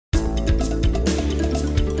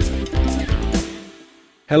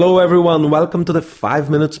Hello everyone, welcome to the 5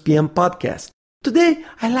 Minutes PM podcast. Today,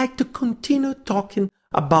 I'd like to continue talking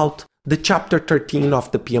about the chapter 13 of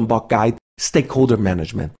the PMBOK guide, stakeholder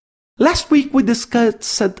management. Last week, we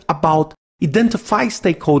discussed about identify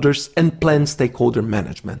stakeholders and plan stakeholder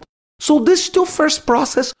management. So these two first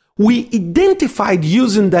process, we identified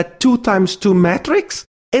using that 2x2 matrix,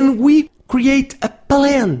 and we create a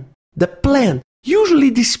plan. The plan, usually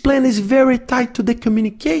this plan is very tied to the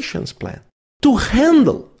communications plan, to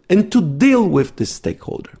handle and to deal with the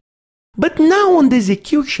stakeholder. But now on the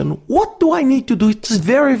execution, what do I need to do? It's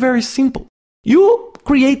very, very simple. You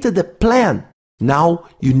created a plan. Now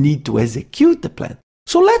you need to execute the plan.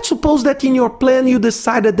 So let's suppose that in your plan you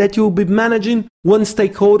decided that you will be managing one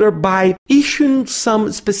stakeholder by issuing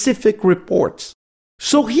some specific reports.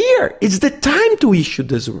 So here is the time to issue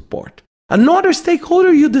this report. Another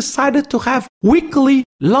stakeholder, you decided to have weekly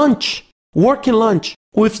lunch, working lunch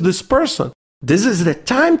with this person. This is the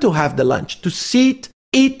time to have the lunch, to sit,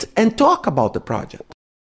 eat, and talk about the project.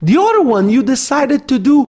 The other one, you decided to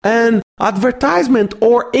do an advertisement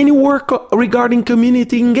or any work regarding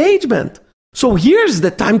community engagement. So here's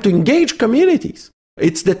the time to engage communities.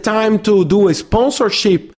 It's the time to do a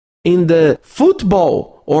sponsorship in the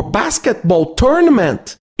football or basketball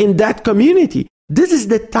tournament in that community. This is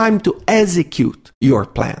the time to execute your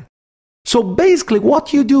plan. So basically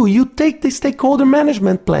what you do, you take the stakeholder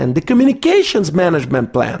management plan, the communications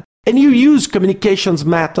management plan, and you use communications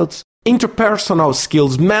methods, interpersonal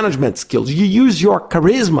skills, management skills. You use your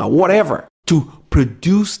charisma, whatever, to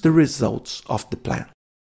produce the results of the plan.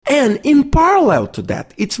 And in parallel to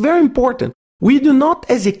that, it's very important, we do not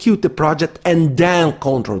execute the project and then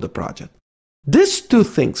control the project. These two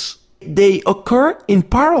things, they occur in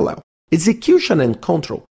parallel, execution and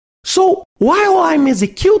control. So while I'm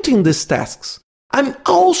executing these tasks, I'm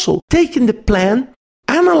also taking the plan,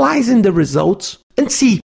 analyzing the results, and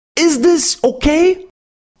see, is this okay?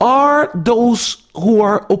 Are those who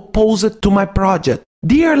are opposed to my project,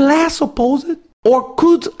 they are less opposed? Or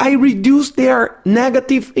could I reduce their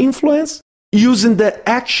negative influence using the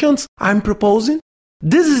actions I'm proposing?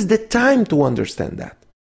 This is the time to understand that.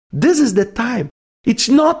 This is the time. It's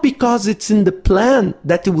not because it's in the plan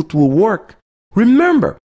that it will work.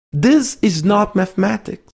 Remember, this is not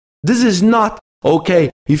mathematics. This is not,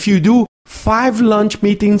 okay, if you do 5 lunch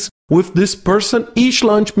meetings with this person, each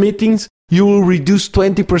lunch meetings, you will reduce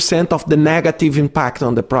 20% of the negative impact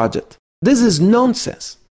on the project. This is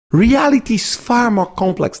nonsense. Reality is far more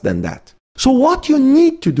complex than that. So what you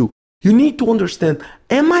need to do, you need to understand,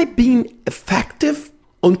 am I being effective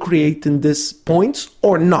on creating these points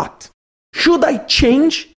or not? Should I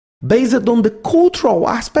change based on the cultural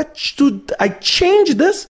aspect? Should I change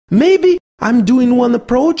this? Maybe I'm doing one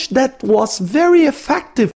approach that was very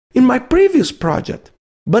effective in my previous project.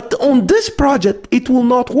 But on this project, it will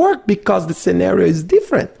not work because the scenario is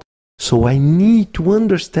different. So I need to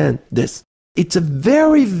understand this. It's a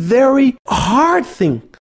very, very hard thing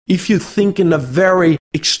if you think in a very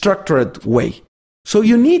structured way. So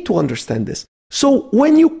you need to understand this. So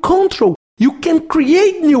when you control, you can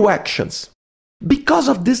create new actions. Because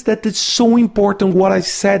of this, that is so important what I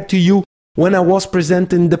said to you when I was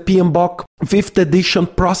presenting the PMBOK 5th edition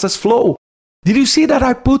process flow. Did you see that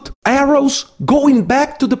I put arrows going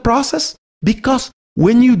back to the process? Because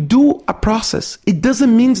when you do a process, it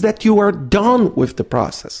doesn't mean that you are done with the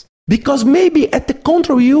process. Because maybe at the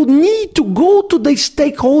control, you need to go to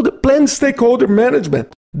the plan stakeholder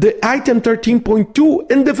management, the item 13.2,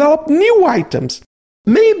 and develop new items.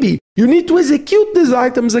 Maybe you need to execute these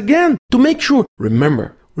items again to make sure.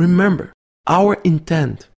 Remember, our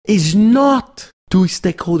intent is not to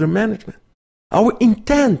stakeholder management. Our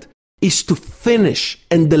intent is to finish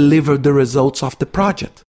and deliver the results of the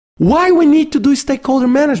project. Why we need to do stakeholder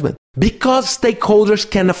management? Because stakeholders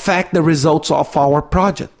can affect the results of our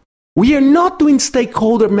project. We are not doing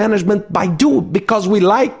stakeholder management because we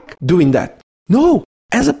like doing that. No,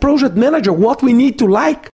 as a project manager, what we need to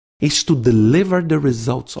like is to deliver the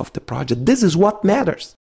results of the project. This is what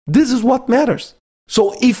matters. This is what matters.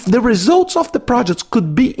 So if the results of the projects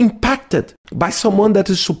could be impacted by someone that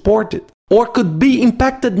is supported, or could be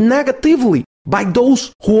impacted negatively by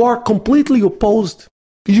those who are completely opposed,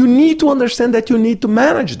 you need to understand that you need to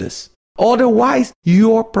manage this. Otherwise,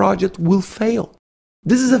 your project will fail.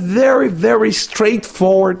 This is a very, very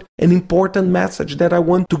straightforward and important message that I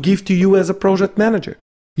want to give to you as a project manager.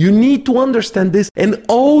 You need to understand this, and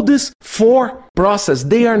all these 4 processes,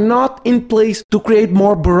 they are not in place to create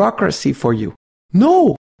more bureaucracy for you.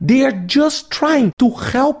 No, they are just trying to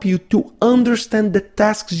help you to understand the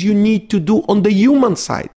tasks you need to do on the human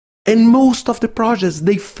side. And most of the projects,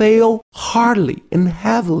 they fail hardly and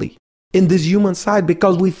heavily in this human side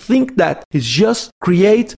because we think that it's just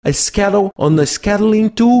create a schedule on the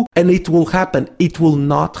scheduling tool and it will happen. It will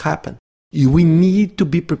not happen. We need to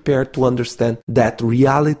be prepared to understand that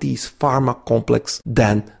reality is far more complex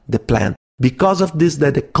than the plan. Because of this,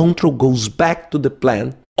 that the control goes back to the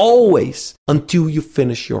plan always until you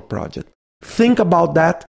finish your project. Think about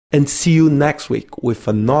that and see you next week with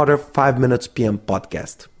another 5 Minutes PM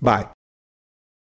podcast. Bye.